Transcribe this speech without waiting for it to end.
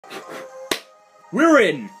We're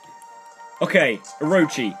in! Okay,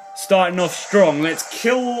 Orochi, starting off strong. Let's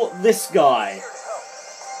kill this guy.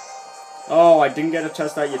 Oh, I didn't get to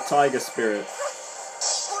test out your tiger spirit.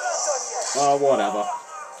 Oh, whatever.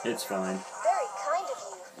 It's fine. Very kind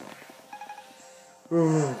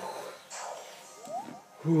of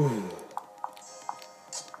you.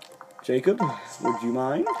 Jacob, would you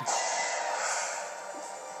mind?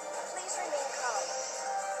 Please remain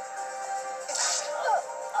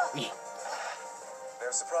calm.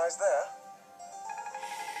 No surprise there.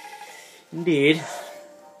 Indeed.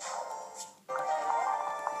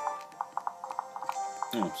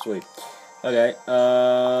 Oh, sweet. Okay,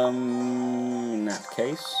 in that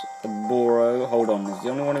case, Boro, hold on, is the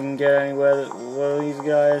only one who can get anywhere that one of these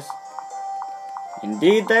guys?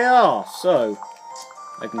 Indeed they are, so,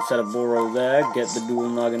 I can set a Boro there, get the dual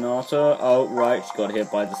Naginata. Oh, right, she got hit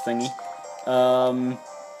by the thingy.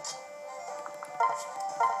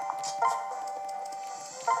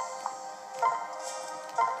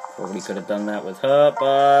 Probably could have done that with her,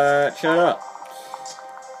 but shut up.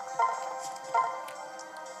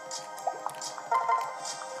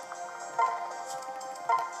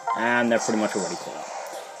 And they're pretty much already caught up.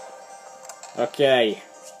 Okay.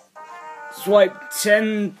 Swipe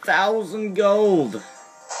 10,000 gold.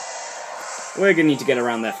 We're gonna need to get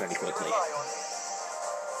around there fairly quickly.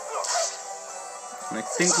 And I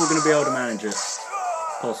think we're gonna be able to manage it.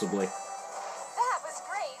 Possibly. That was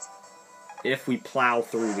great. If we plow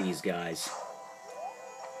through these guys.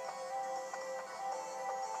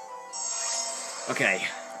 Okay.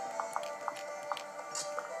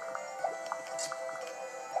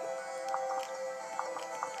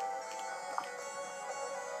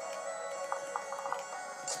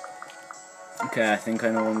 Okay, I think I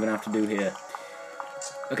know what I'm gonna have to do here.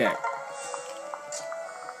 Okay.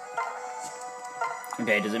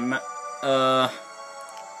 Okay, does it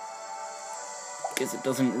guess it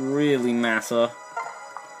doesn't really matter.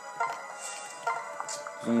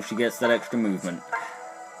 As long as she gets that extra movement.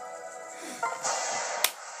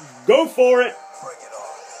 Go for it! Bring it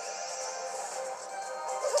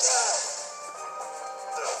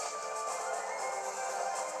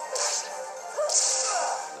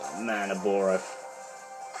on. Man, Abora.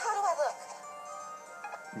 How do I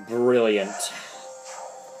look? Brilliant.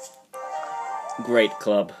 Great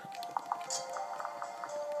club.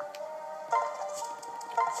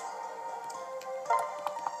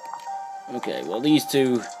 Okay, well these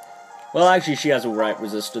two... Well, actually she has alright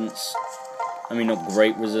resistance. I mean, not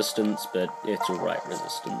great resistance, but it's alright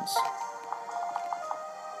resistance.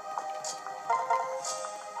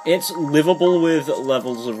 It's livable with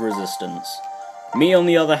levels of resistance. Me, on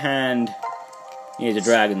the other hand, need a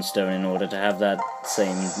Dragon Stone in order to have that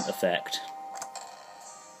same effect.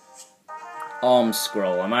 Arm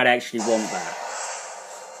Scroll, I might actually want that.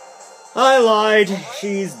 I lied,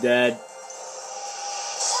 she's dead.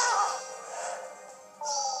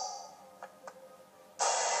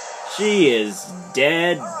 She is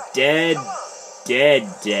dead, dead, dead,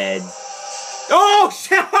 dead. Oh,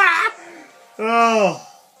 shit! Oh!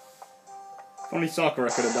 If only Sakura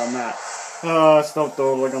could have done that. Oh, stop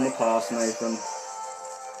dawdling on the past, Nathan.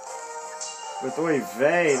 With the way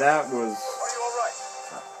Vey, that was... Are you alright?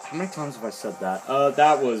 How many times have I said that?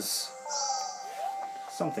 That was...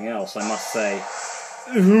 something else, I must say.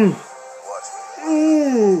 Ooh. What?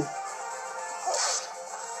 Ooh.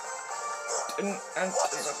 Didn't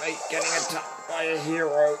anticipate getting attacked by a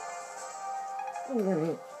hero.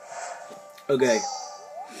 Okay.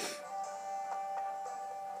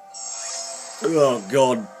 Oh,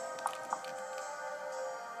 God.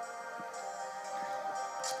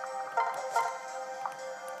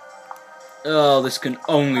 Oh, this can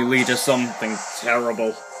only lead to something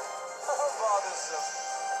terrible.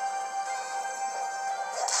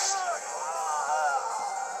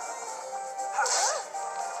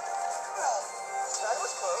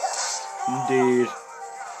 Indeed.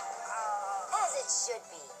 As it should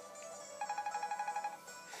be.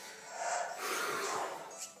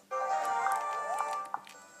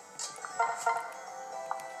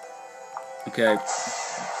 Okay.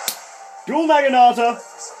 Dual Naginata!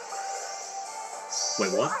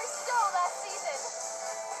 Wait, what? Our soul last season.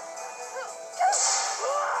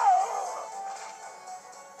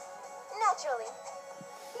 Naturally.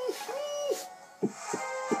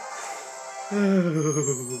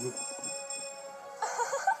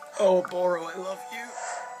 Oh, Boro, I love you.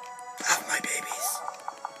 Have my babies.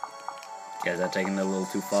 Yeah, is that taking it a little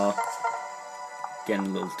too far? Getting a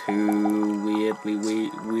little too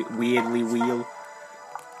weirdly wheel.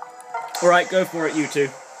 Alright, go for it, you two.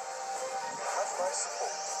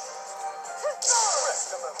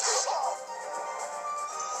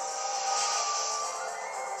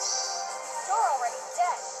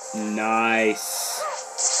 Nice.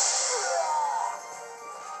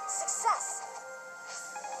 Success.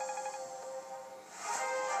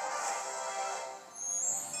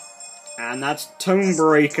 And that's Tone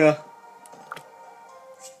Breaker.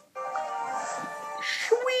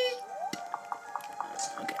 Sweet.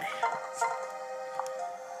 Okay.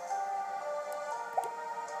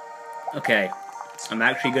 Okay. I'm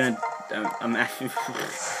actually gonna. I'm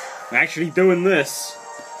actually doing this.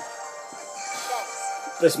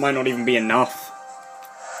 This might not even be enough.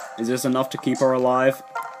 Is this enough to keep her alive?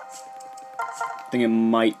 I think it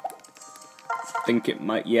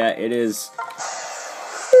might. Yeah, it is.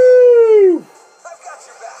 Woo! I've got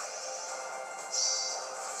your back.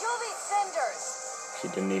 You'll be cinders. She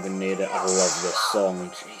didn't even need it. I love this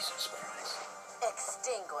song. Jesus Christ.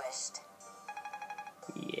 Extinguished.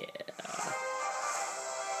 Yeah.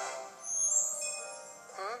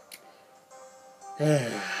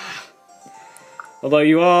 Although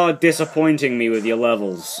you are disappointing me with your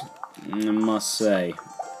levels, I must say.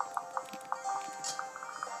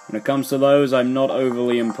 When it comes to those, I'm not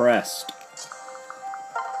overly impressed.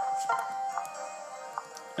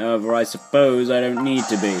 However, I suppose I don't need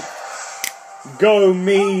to be. Go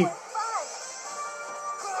me! Are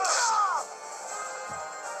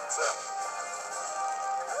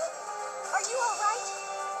you alright?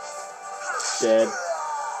 Dead.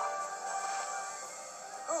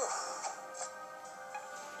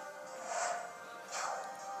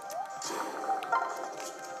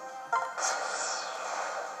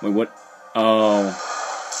 Wait, what? Oh.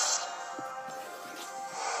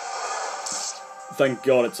 Thank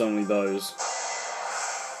God it's only those.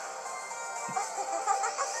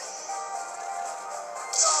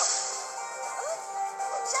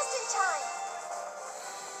 Just in time.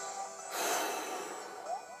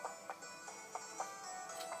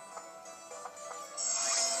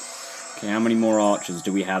 Okay, how many more archers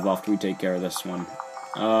do we have after we take care of this one?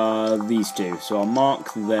 These two. So I'll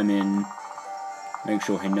mark them in. Make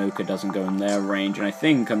sure Hinoka doesn't go in their range, and I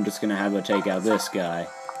think I'm just gonna have her take out this guy.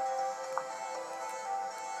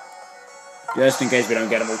 Just in case we don't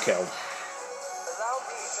get them all killed. Allow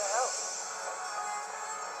me to help.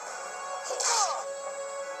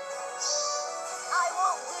 I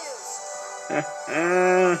won't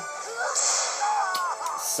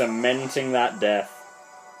lose. Cementing that death.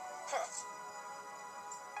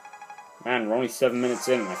 Man, we're only 7 minutes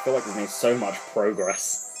in, and I feel like we've made so much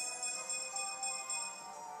progress.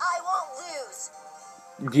 I won't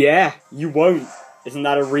lose. Yeah, you won't. Isn't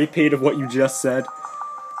that a repeat of what you just said?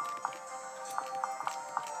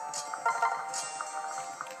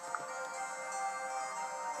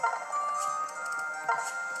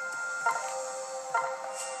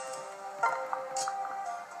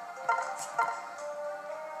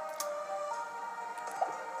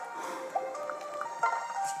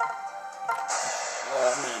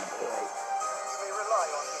 You may rely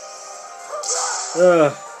on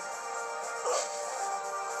me.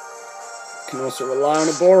 Can also rely on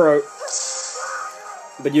a Boro.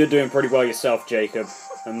 But you're doing pretty well yourself, Jacob.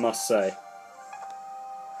 I must say.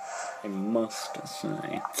 I must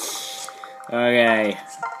say. Okay.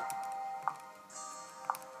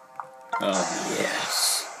 Oh,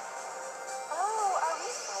 yes. Oh, are we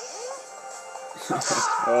fighting?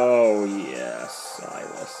 Oh, yes,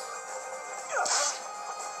 Silas.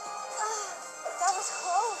 That was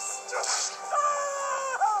close.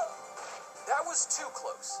 That was too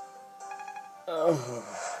close. Oh.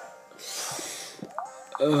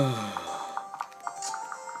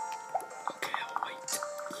 Okay, I'll wait.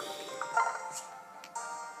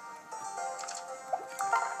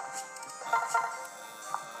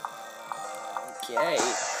 Okay. I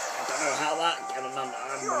don't know how that got an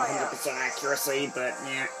 100% accuracy, but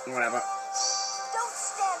yeah, whatever. Don't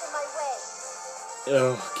stand in my way.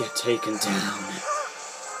 Oh, get taken down.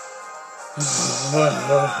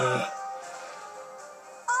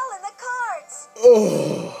 All in the cards.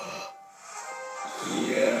 Oh.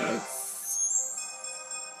 Yes.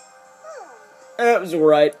 That was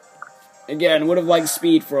alright. Again, would have liked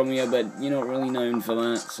speed from you, but you're not really known for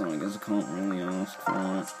that, so I guess I can't really ask for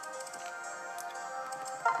that.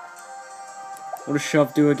 What does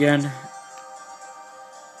shove do again?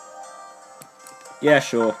 Yeah,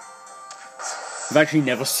 sure. I've actually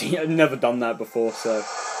never done that before, so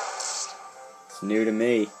it's new to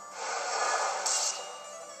me.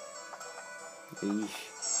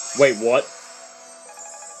 Eesh. Wait, what?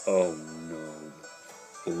 Oh no.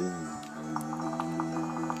 Oh no.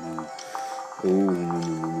 Oh no. Oh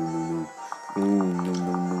no. No, no, no, no,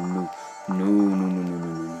 no, no, no, no, no, no, no,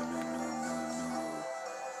 no.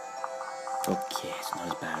 Okay, it's not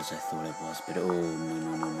as bad as I thought it was, but oh no, no,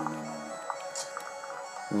 no, no, no,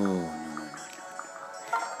 no. Oh,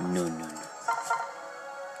 no, no, no, no.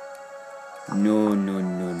 No, no, no. No, no, no,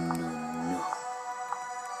 no, no.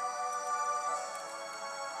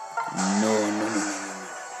 No, no, no, no, no.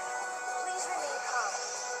 Please remain calm.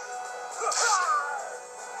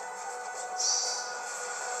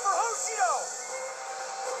 For Hoshido!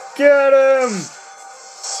 Get him!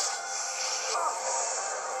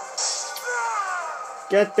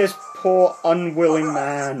 Get this poor, unwilling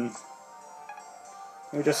man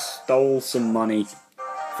who just stole some money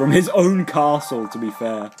from his own castle, to be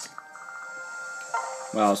fair.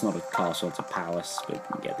 Well, it's not a castle, it's a palace, but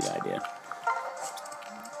you get the idea.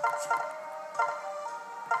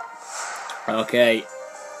 Okay. I'm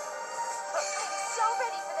so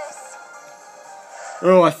ready for this.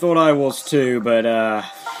 Oh, I thought I was too, but,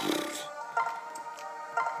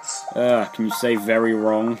 can you say very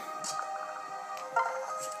wrong?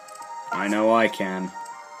 I know I can.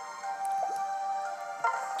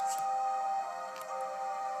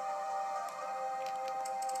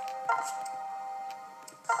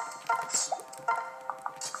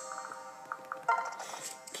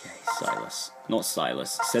 Okay, Silas. Not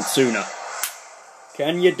Silas. Setsuna.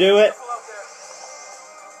 Can you do it?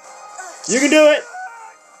 You can do it!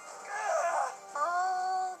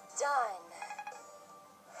 All done.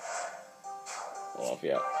 Off,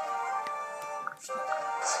 yeah.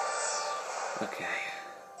 Okay.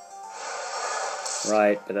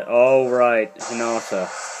 Right, but oh right, Hinata.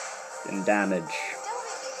 And damage. Don't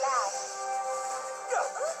make me laugh.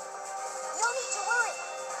 No need to worry.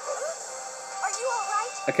 Are you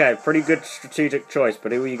alright? Okay, pretty good strategic choice,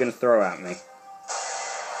 but who are you going to throw at me?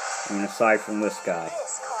 I mean, aside from this guy.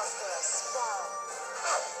 This calls for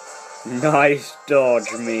a spell. Nice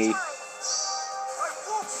dodge, me. I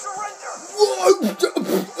won't surrender!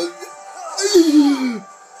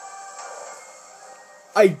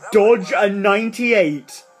 I dodge a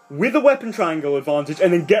 98 with a weapon triangle advantage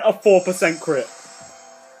and then get a 4% crit.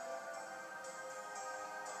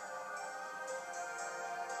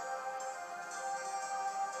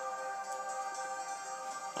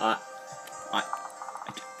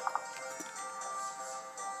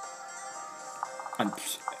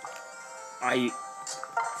 I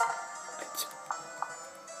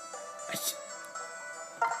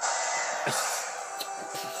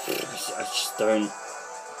just don't.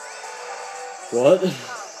 What? Guess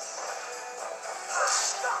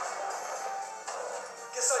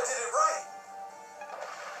I did it right.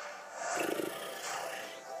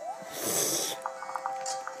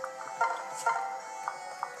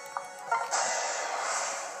 This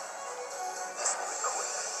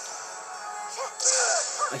will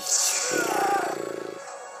be quick.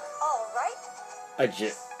 Alright. I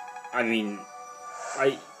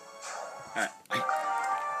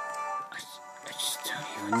just don't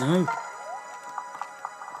even know.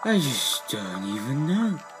 I just don't even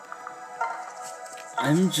know.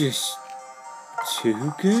 I'm just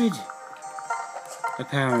too good.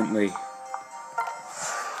 Apparently.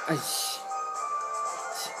 I won't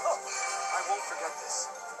forget this.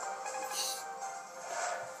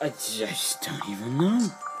 I just don't even know.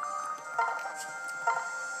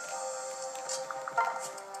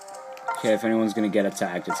 Okay, if anyone's gonna get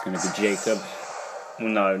attacked, it's gonna be Jacob. Well,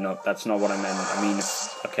 no, that's not what I meant. I mean,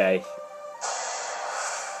 okay.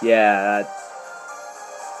 Yeah,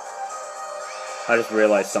 I just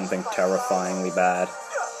realized something terrifyingly bad.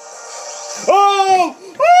 Oh!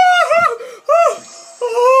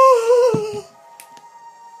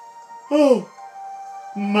 Oh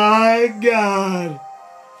my god!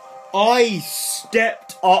 I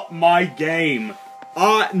stepped up my game.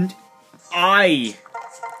 I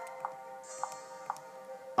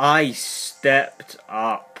stepped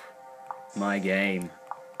up my game.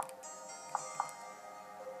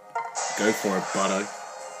 Go for it, Butto.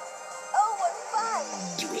 Oh, what fun!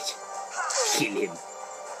 Do it. Kill him.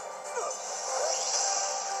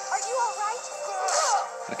 Are you alright?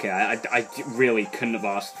 Okay, I really couldn't have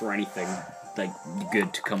asked for anything like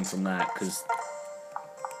good to come from that, because...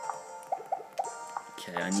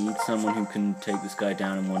 Okay, I need someone who can take this guy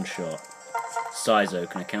down in one shot. Saizo,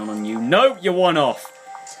 can I count on you? No, you're one off!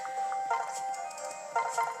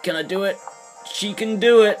 Can I do it? She can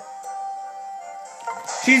do it!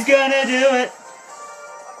 She's gonna do it!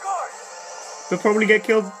 On guard! We'll probably get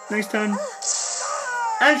killed next time.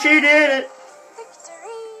 And she did it!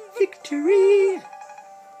 Victory!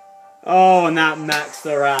 Oh, and that maxed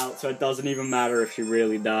her out, so it doesn't even matter if she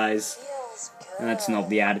really dies. Feels good. And that's not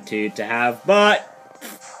the attitude to have, but...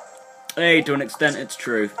 Hey, to an extent, it's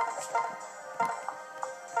true.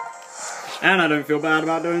 And I don't feel bad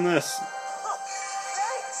about doing this.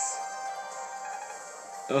 Thanks.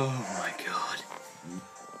 Oh my god.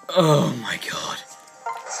 Oh my god.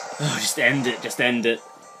 Oh, just end it, just end it.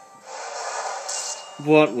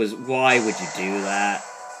 Why would you do that?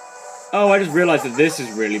 Oh, I just realized that this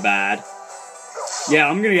is really bad. Yeah,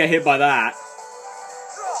 I'm gonna get hit by that.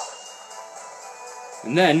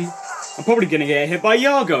 And then, I'm probably gonna get hit by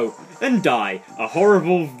Iago, and die. A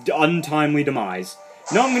horrible, untimely demise.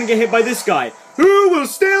 Now I'm gonna get hit by this guy, who will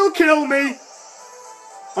still kill me!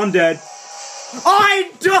 I'm dead. I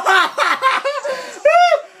die!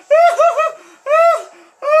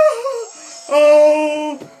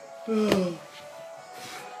 Oh!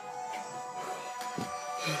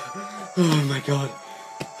 Oh my god.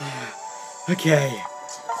 Okay.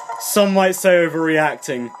 Some might say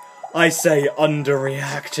overreacting. I say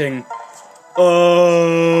underreacting.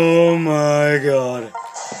 Oh my god.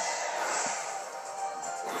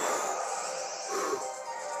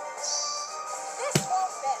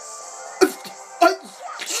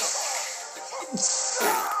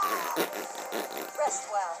 Rest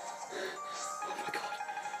well. Oh my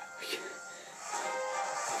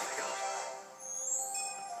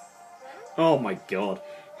god. Oh my god.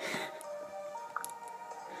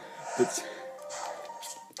 It's...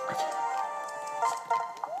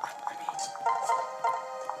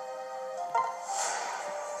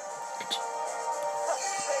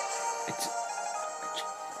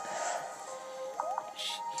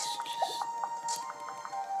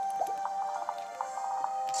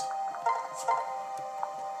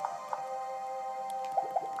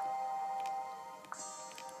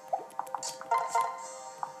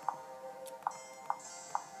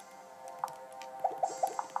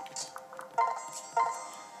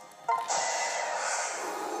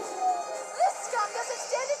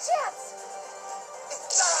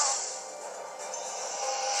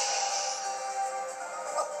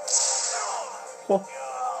 All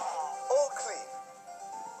clean.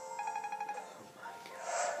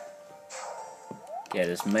 Yeah,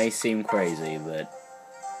 this may seem crazy, but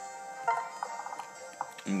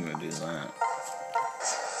I'm gonna do that.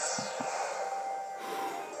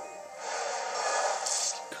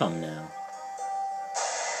 Come now.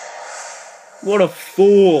 What a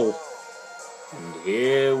fool! And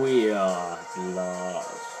here we are, at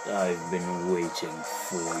last. I've been waiting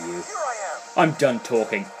for you. Here I am. I'm done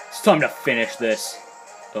talking. It's time to finish this.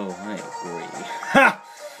 Oh, I agree. Ha!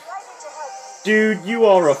 Dude, you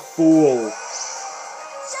are a fool.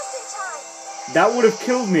 Just in time. That would have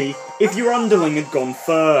killed me if your underling had gone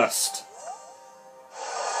first.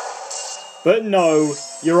 But no,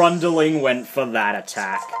 your underling went for that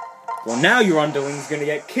attack. Well, now your underling's gonna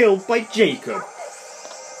get killed by Jacob.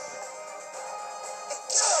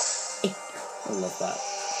 I love that.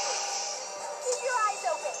 Keep your eyes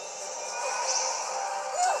open.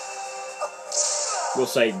 We'll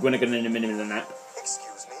say, we're not gonna minute than that.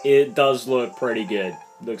 Excuse me. It does look pretty good.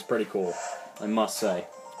 Looks pretty cool, I must say.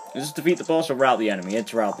 Is this defeat the boss or rout the enemy?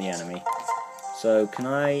 It's rout the enemy. So, can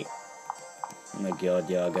I... Oh my god,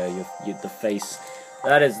 Iago, you're the face...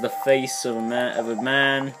 That is the face of a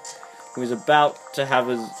man who is about to have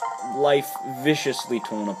his life viciously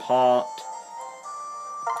torn apart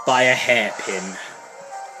by a hairpin.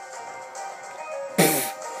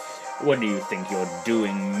 What do you think you're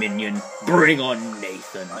doing, minion? Bring on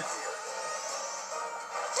Nathan. Are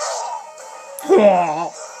you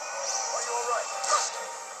all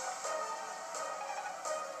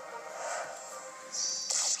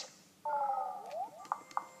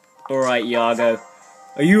right? Alright, Iago.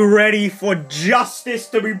 Are you ready for justice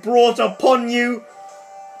to be brought upon you?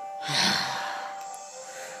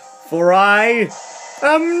 For I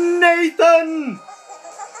am Nathan!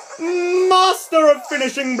 Master of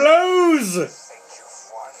finishing blows! Think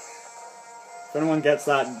you've won. If anyone gets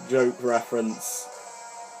that joke reference,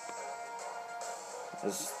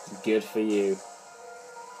 that's good for you.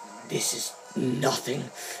 This is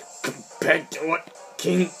nothing compared to what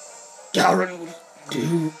King Garen would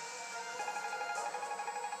do.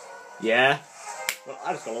 Yeah? Well,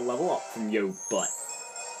 I just gotta level up from your butt.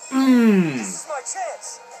 Mmm! This is my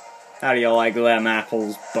chance. How do you like them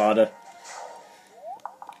apples, butter?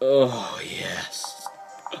 Oh, yes.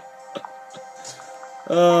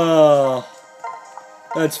 Oh.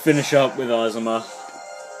 Let's finish up with Azuma.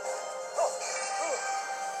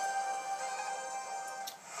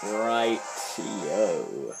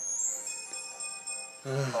 Right-yo.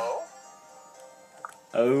 Oh?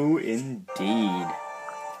 Oh, indeed.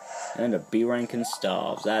 And a B rank and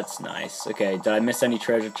starves. That's nice. Okay, did I miss any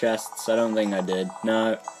treasure chests? I don't think I did.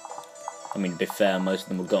 No. I mean, to be fair, most of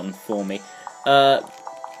them were gotten for me.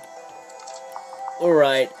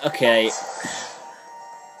 Alright, okay.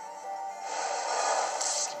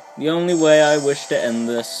 The only way I wish to end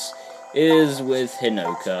this is with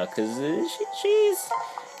Hinoka, because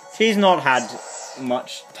she's not had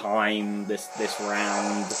much time this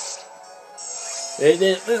round.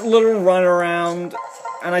 This little run around,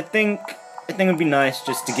 and I think it would be nice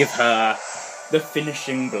just to give her the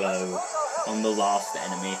finishing blow on the last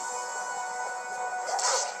enemy.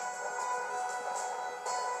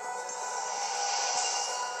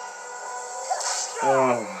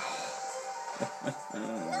 Oh.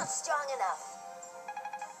 Not strong enough.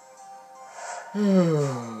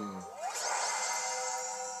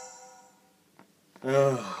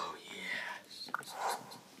 Oh, yes.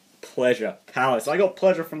 Pleasure. Palace. I got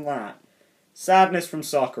pleasure from that. Sadness from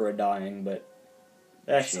Sakura dying, but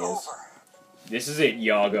there she is. This is it,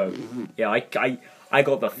 Yago. Yeah, I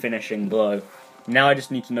got the finishing blow. Now I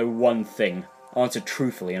just need to know one thing. Answer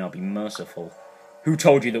truthfully and I'll be merciful. Who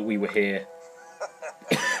told you that we were here?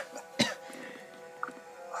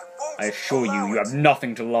 I assure you, you have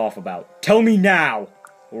nothing to laugh about. Tell me now!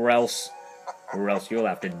 Or else you'll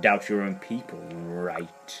have to doubt your own people,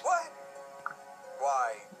 right? What?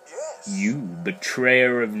 Why, yes. You,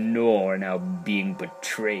 betrayer of Nor, are now being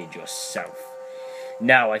betrayed yourself.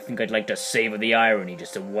 Now I think I'd like to savor the irony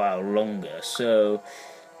just a while longer, so...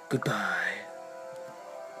 goodbye.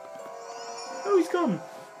 Oh, he's gone.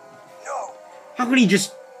 No. How could he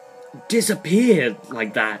just disappear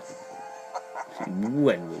like that?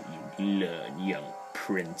 When will you learn, young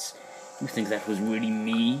prince? You think that was really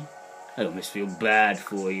me? I almost feel bad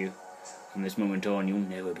for you. From this moment on, you'll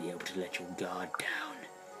never be able to let your guard down.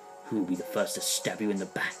 Who will be the first to stab you in the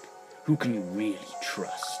back? Who can you really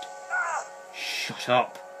trust? Shut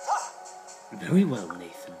up. Very well,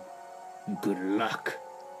 Nathan. Good luck.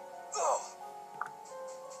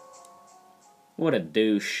 What a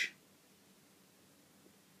douche.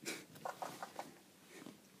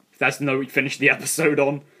 That's the note we finished the episode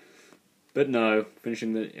on. But no,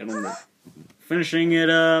 finishing it a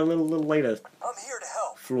little later. I'm here to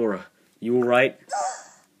help. Flora, you alright?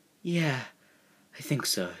 Yeah, I think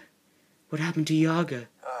so. What happened to Yaga?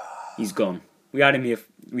 He's gone. We had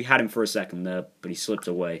him for a second there, but he slipped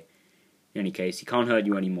away. In any case, he can't hurt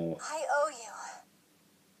you anymore. I owe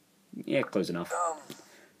you. Yeah, close enough.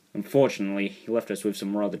 Unfortunately, he left us with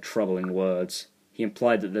some rather troubling words. He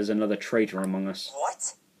implied that there's another traitor among us.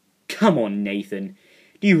 What? Come on, Nathan.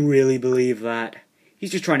 Do you really believe that?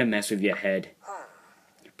 He's just trying to mess with your head.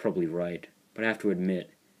 You're probably right, but I have to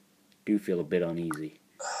admit, I do feel a bit uneasy.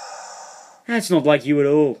 That's not like you at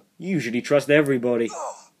all. You usually trust everybody.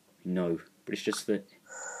 No, but it's just that...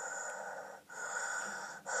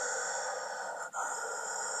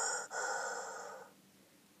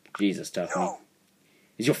 Jesus, Tuffney.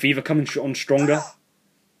 Is your fever coming on stronger?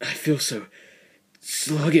 I feel so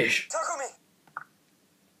sluggish. Takumi!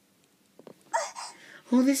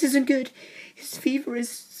 Oh, this isn't good. His fever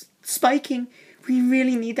is spiking. We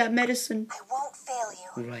really need that medicine. I won't fail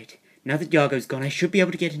you. Right. Now that Yago's gone, I should be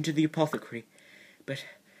able to get into the apothecary. But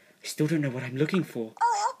I still don't know what I'm looking for.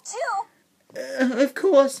 I'll help too. Of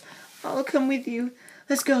course. I'll come with you.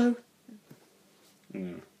 Let's go.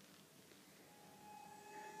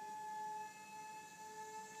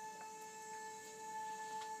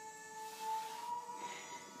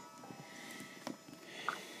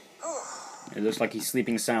 It looks like he's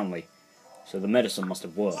sleeping soundly, so the medicine must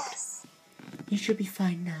have worked. Yes. He should be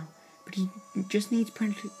fine now, but he just needs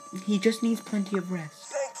plenty of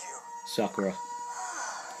rest. Thank you. Sakura.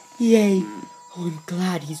 Yay. Oh, I'm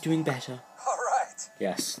glad he's doing better. All right.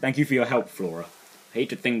 Yes, thank you for your help, Flora. I hate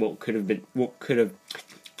to think what could have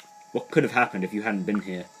happened if you hadn't been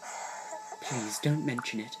here. Please don't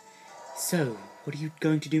mention it. So, what are you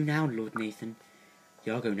going to do now, Lord Nathan?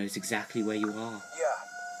 Yago knows exactly where you are. Yeah.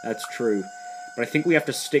 That's true, but I think we have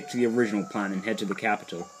to stick to the original plan and head to the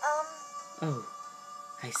capital. Oh,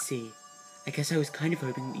 I see. I guess I was kind of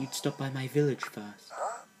hoping that you'd stop by my village first.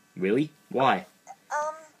 Really? Why?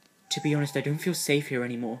 To be honest, I don't feel safe here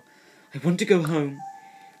anymore. I want to go home.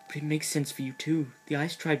 But it makes sense for you too. The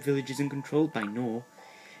Ice Tribe village isn't controlled by Nor.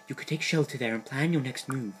 You could take shelter there and plan your next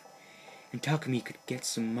move. And Takumi could get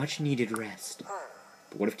some much-needed rest.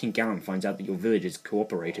 But what if King Garon finds out that your village is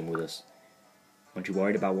cooperating with us? Aren't you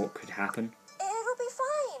worried about what could happen? It'll be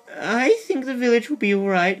fine. I think the village will be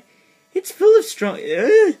alright. It's full of strong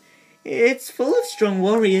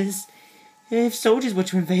warriors. If soldiers were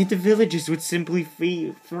to invade the villages, would simply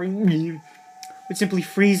freeze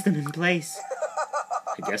them in place.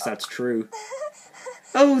 I guess that's true.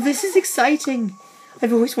 Oh, this is exciting.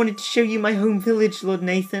 I've always wanted to show you my home village, Lord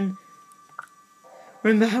Nathan.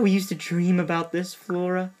 Remember how we used to dream about this,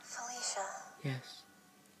 Flora? Felicia. Yes.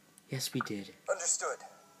 Yes, we did. Understood.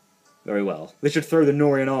 Very well. This should throw the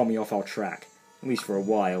Norian army off our track. At least for a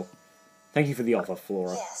while. Thank you for the offer,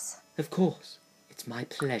 Flora. Yes. Of course. It's my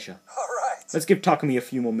pleasure. All right. Let's give Takumi a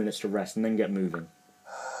few more minutes to rest and then get moving.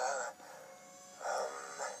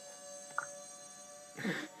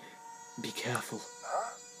 Be careful.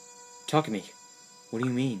 Huh? Takumi, what do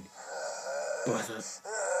you mean? Brother,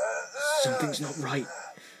 something's not right.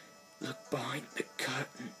 Look behind the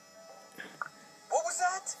curtain. What was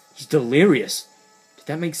that? He's delirious. Did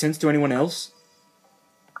that make sense to anyone else?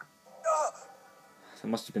 That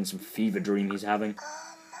must have been some fever dream he's having.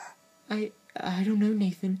 I don't know,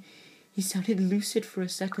 Nathan. He sounded lucid for a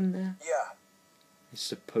second there. Yeah. I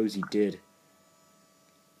suppose he did.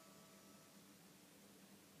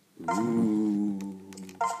 Ooh.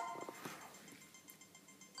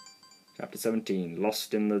 Chapter 17,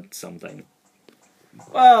 Lost in the something.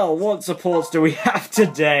 Well, what supports do we have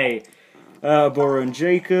today? Boro and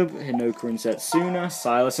Jacob, Hinoka and Setsuna,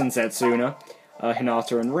 Silas and Setsuna,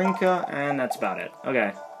 Hinata and Rinka, and that's about it.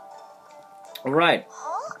 Okay. Alright.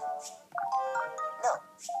 Huh?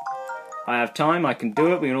 No. I have time, I can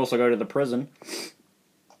do it. We can also go to the prison. Hey,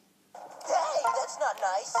 that's not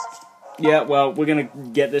nice. Yeah, well, we're gonna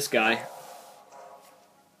get this guy.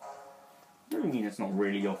 What do you mean it's not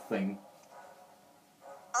really your thing?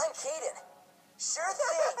 I'm Kaden. Sure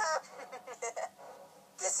thing.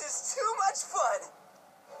 This is too much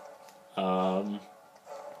fun.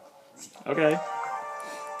 Okay.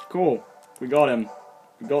 Cool. We got him.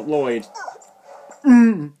 We got Lloyd.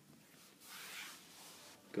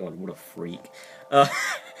 God, what a freak.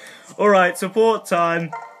 Alright, support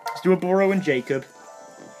time. Let's do a Boro and Jacob.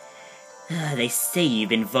 They say you've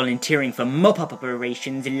been volunteering for mop-up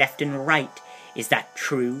operations left and right. Is that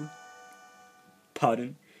true?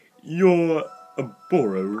 Pardon? You're a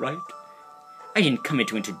Boro, right? I didn't come here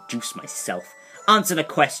to introduce myself. Answer the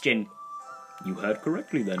question. You heard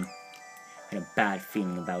correctly then. I had a bad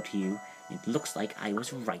feeling about you. It looks like I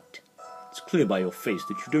was right. It's clear by your face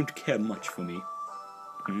that you don't care much for me.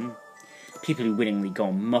 People who willingly go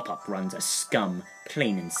on mop-up runs are scum,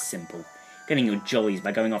 plain and simple. Getting your jollies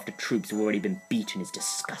by going after troops who've already been beaten is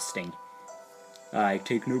disgusting. I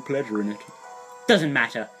take no pleasure in it. Doesn't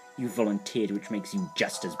matter. You volunteered, which makes you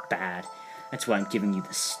just as bad. That's why I'm giving you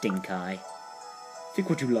the stink eye. Think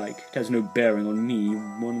what you like. It has no bearing on me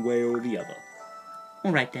one way or the other.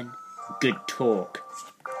 Alright then. Good talk.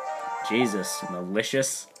 Jesus,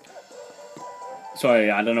 malicious.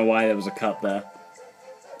 Sorry, I don't know why there was a cut there.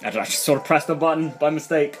 I just sort of pressed the button by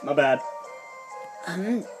mistake. My bad.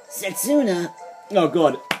 Setsuna, Oh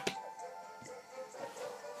god.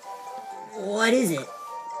 what is it?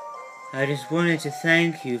 I just wanted to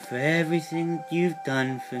thank you for everything you've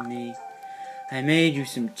done for me. I made you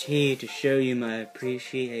some tea to show you my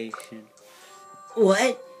appreciation.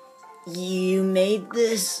 What? You made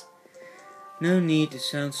this? No need to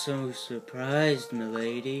sound so surprised,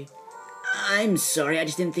 milady. I'm sorry, I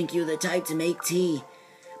just didn't think you were the type to make tea.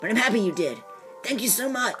 But I'm happy you did. Thank you so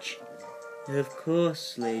much. Of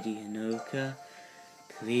course, Lady Hinoka.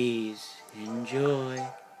 Please, enjoy.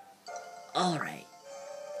 Alright.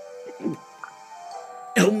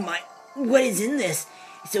 Oh my, what is in this?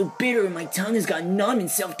 It's so bitter and my tongue has got numb in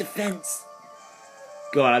self-defense.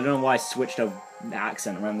 God, I don't know why I switched the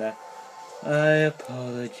accent around there. I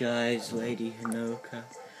apologize, Lady Hinoka.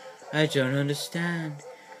 I don't understand.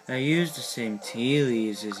 I used the same tea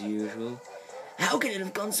leaves as usual. How could it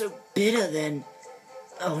have gone so bitter then?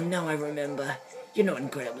 Oh, now I remember. You're not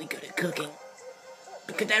incredibly good at cooking.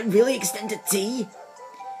 But could that really extend to tea?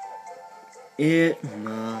 It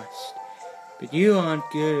must. But you aren't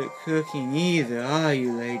good at cooking either, are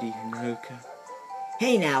you, Lady Hinoka?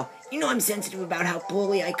 Hey now, you know I'm sensitive about how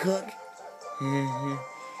poorly I cook.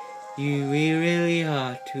 We really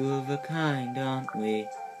are two of a kind, aren't we?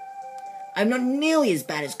 I'm not nearly as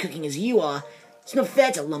bad at cooking as you are. It's not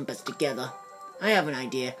fair to lump us together. I have an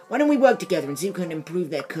idea. Why don't we work together and see who can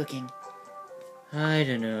improve their cooking? I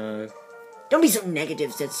don't know. Don't be so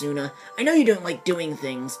negative, Setsuna. I know you don't like doing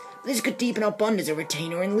things, but this could deepen our bond as a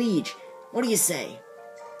retainer and liege. What do you say?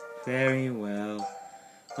 Very well.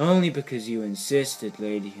 Only because you insisted,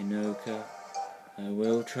 Lady Hinoka. I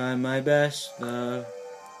will try my best, though.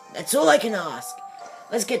 That's all I can ask.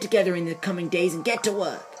 Let's get together in the coming days and get to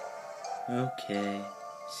work. Okay.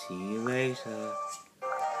 See you later.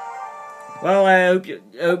 Well, I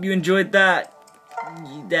hope you enjoyed that.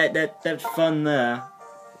 That's fun there.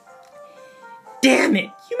 Damn it!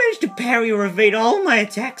 You managed to parry or evade all my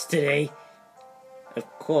attacks today. Of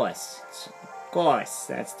course,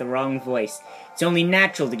 that's the wrong voice. It's only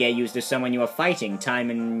natural to get used to someone you are fighting time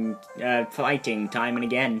and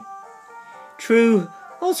again. True,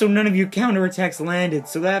 Also, none of your counterattacks landed,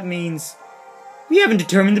 so that means we haven't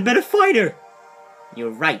determined the better fighter.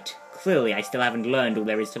 You're right. Clearly, I still haven't learned all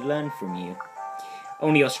there is to learn from you.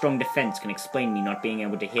 Only your strong defense can explain me not being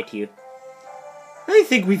able to hit you. I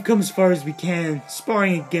think we've come as far as we can,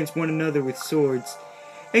 sparring against one another with swords.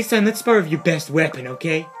 Next time, let's spar with your best weapon,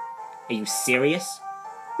 okay? Are you serious?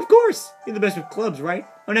 Of course! You're the best with clubs, right?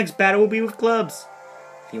 Our next battle will be with clubs.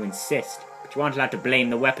 If you insist, but you aren't allowed to blame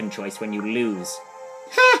the weapon choice when you lose.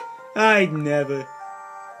 Ha! I'd never.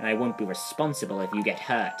 And I won't be responsible if you get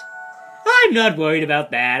hurt. I'm not worried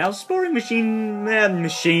about that. I'll spar in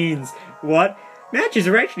machines. What? Matches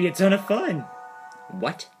are actually a ton of fun.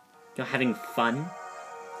 What? You're having fun?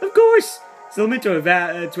 Of course! It's a limit to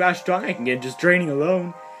how strong I can get just training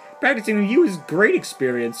alone. Practicing with you is a great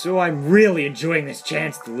experience, so I'm really enjoying this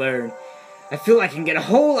chance to learn. I feel I can get a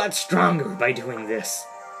whole lot stronger by doing this.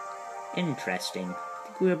 Interesting. I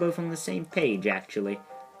think we are both on the same page, actually.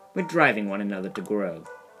 We're driving one another to grow.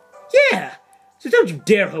 Yeah! So don't you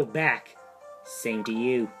dare hold back. Same to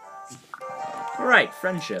you. Alright,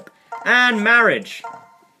 friendship. And marriage.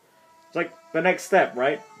 It's like the next step,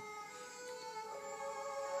 right?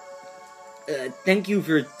 Thank you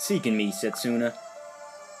for seeking me, Setsuna.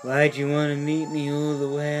 Why'd you want to meet me all the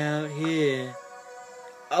way out here?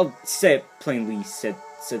 I'll say it plainly, said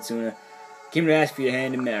Setsuna. Came to ask for your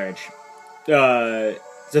hand in marriage.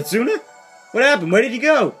 Setsuna? What happened? Where did you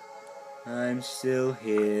go? I'm still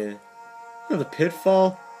here. Another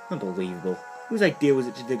pitfall? Unbelievable. Whose idea was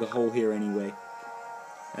it to dig a hole here anyway?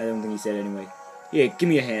 I don't think he said anyway. Here, give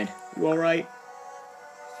me a hand. You alright?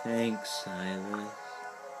 Thanks, Silas.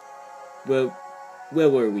 Well, where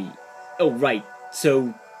were we? Oh, right.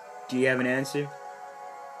 So, do you have an answer?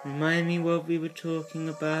 Remind me what we were talking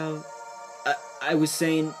about. I was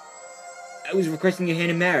saying... I was requesting your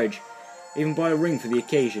hand in marriage. I even bought a ring for the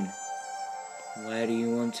occasion. Why do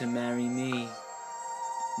you want to marry me?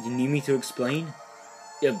 You need me to explain?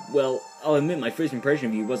 Yeah, well, I'll admit my first impression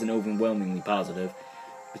of you wasn't overwhelmingly positive.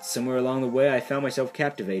 But somewhere along the way, I found myself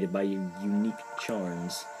captivated by your unique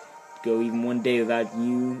charms. To go even one day without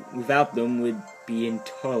them would be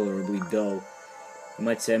intolerably dull. You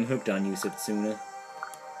might say I'm hooked on you, Setsuna.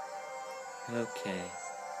 Okay,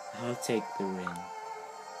 I'll take the ring.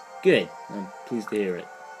 Good, I'm pleased to hear it.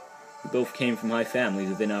 We both came from high families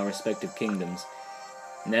within our respective kingdoms,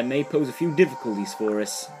 and that may pose a few difficulties for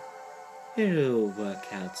us. It'll work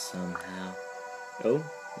out somehow. Oh?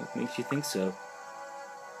 What makes you think so?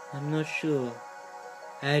 I'm not sure.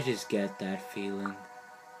 I just get that feeling.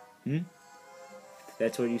 If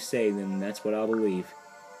that's what you say, then that's what I'll believe.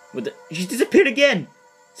 What the? She's disappeared again!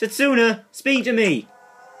 Setsuna, speak to me!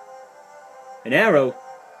 An arrow?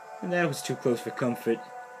 And that was too close for comfort.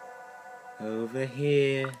 Over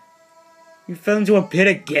here. You fell into a pit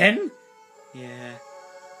again? Yeah.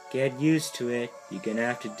 Get used to it. You're gonna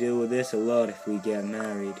have to deal with this a lot if we get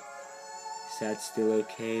married. Is that still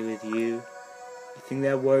okay with you? You think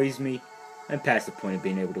that worries me? I'm past the point of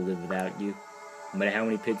being able to live without you. No matter how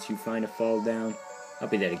many pits you find to fall down, I'll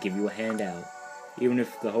be there to give you a hand out. Even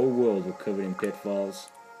if the whole world were covered in pitfalls.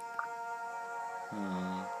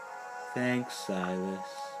 Aw. Thanks, Silas.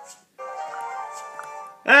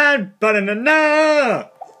 And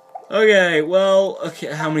banana! Okay, well,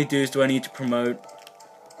 how many dues do I need to promote?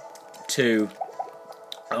 2.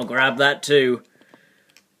 I'll grab that too.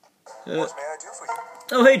 What may I do for you?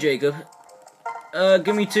 Oh, hey, Jacob.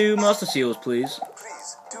 Give me 2 Master Seals, please.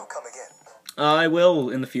 Please, do come again. I will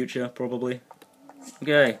in the future, probably.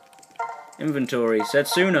 Okay. Inventory.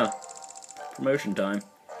 Setsuna. Promotion time.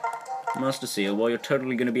 Master Seal. While you're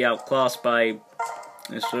totally going to be outclassed by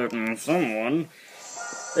a certain someone,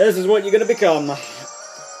 this is what you're going to become.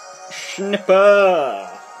 Snipper.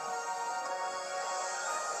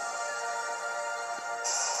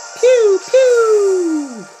 Pew,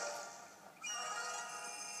 pew.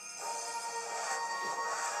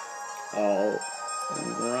 All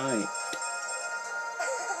right.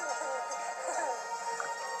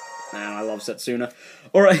 Man, I love Setsuna.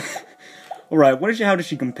 Alright. Alright, how does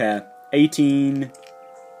she compare? 18,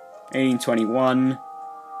 21,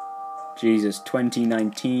 Jesus,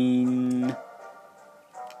 2019.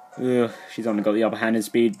 Ugh, she's only got the upper hand in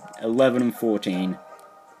speed. 11 and 14.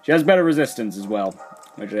 She has better resistance as well,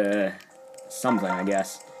 which, something, I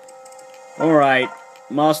guess. Alright,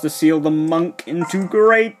 Master Seal the Monk into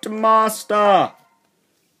Great Master!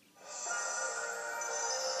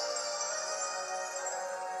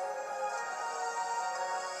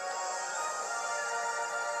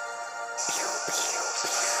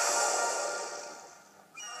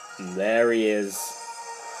 And there he is.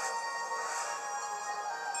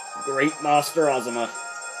 Great Master Ozma.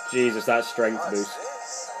 Jesus, that strength boost.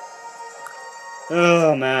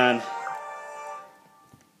 Oh, man.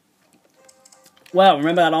 Well,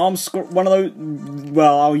 remember that arm scroll? One of those...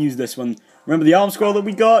 Well, I'll use this one. Remember the arm scroll that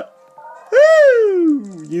we got?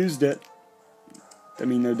 Woo! Used it. I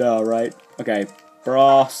mean, no duh, right? Okay,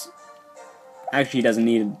 brass. Actually, he doesn't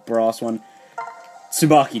need a brass one.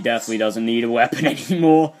 Tsubaki definitely doesn't need a weapon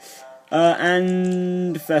anymore.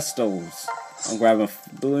 And Festals. I'll grab a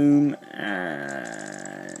bloom,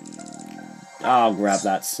 and I'll grab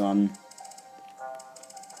that sun.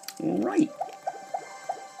 Right.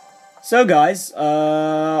 So, guys,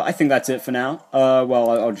 I think that's it for now. Well,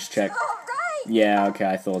 I'll just check. Alright! Yeah, okay,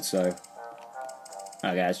 I thought so.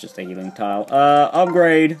 Okay, it's just a healing tile.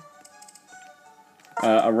 Upgrade.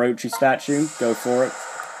 A Orochi statue. Go for it.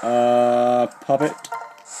 Puppet.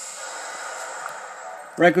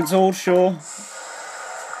 Records hall, sure.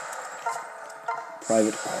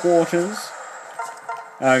 Private quarters.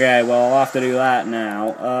 Okay, well, I'll have to do that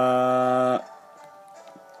now.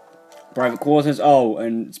 Private quarters. Oh,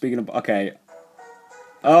 and speaking of... Okay.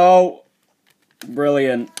 Oh!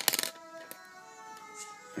 Brilliant.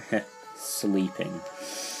 Sleeping.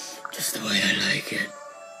 Just the way I like it.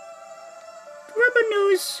 Rubber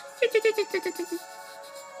nose.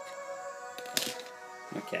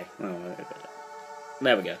 Okay.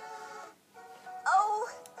 There we go. Oh,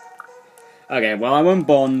 Okay, well, I won't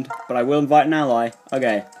bond, but I will invite an ally.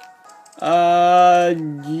 Okay.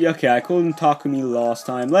 Okay, I called in Takumi last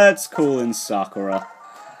time. Let's call in Sakura.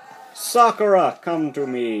 Sakura, come to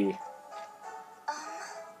me.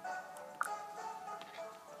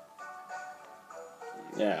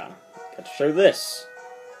 Yeah, got to show this.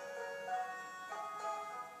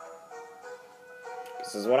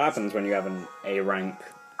 This is what happens when you have an A rank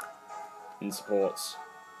in supports.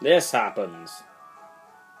 This happens.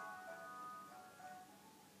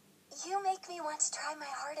 you make me want to try my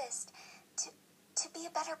hardest to be a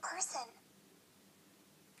better person.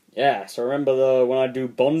 Yeah, so remember when I do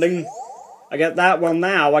bonding? I get that one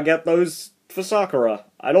now, I get those for Sakura.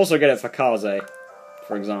 I'd also get it for Kaze,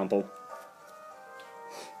 for example.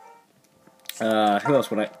 Who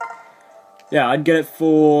else would I... Yeah, I'd get it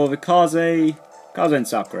for the Kaze and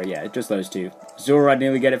Sakura, yeah, just those two. Zora I'd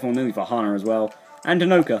nearly get it for, nearly for Hana as well. And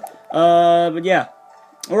Tanoka. But yeah.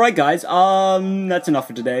 Alright guys, that's enough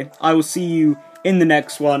for today. I will see you in the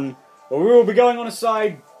next one, where we will be going on a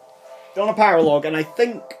paralog, and I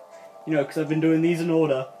think, you know, because I've been doing these in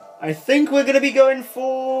order, I think we're going to be going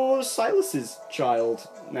for Silas's child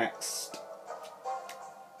next.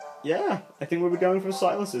 Yeah, I think we'll be going for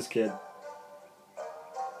Silas's kid.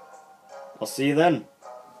 I'll see you then.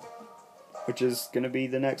 Which is going to be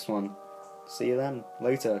the next one. See you then.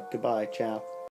 Later. Goodbye. Ciao.